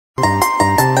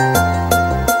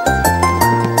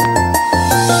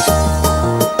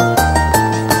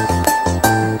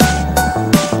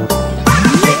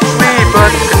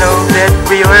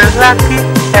lucky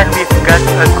and we've got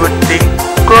a good thing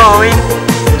going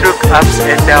through ups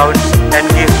and downs, and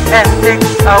give and take,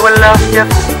 our love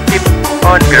just keep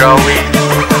on growing.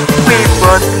 We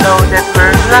both know that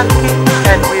we're lucky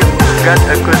and we've got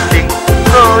a good thing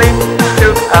going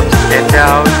through ups and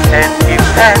downs, and give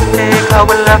and take,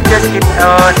 our love just keep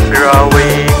on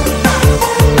growing.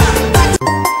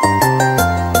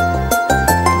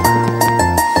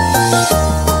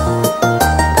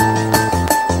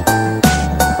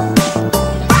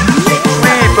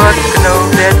 Know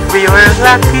that we were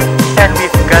lucky and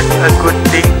we've got a good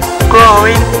thing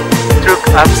going through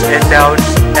ups and downs,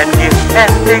 and give and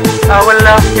take, our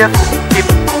love just keep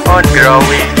on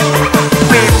growing.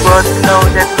 We both know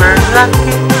that we're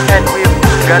lucky and we've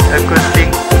got a good thing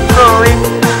going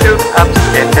through ups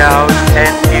and downs,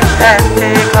 and give and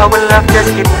take, our love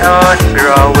just keep on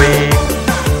growing.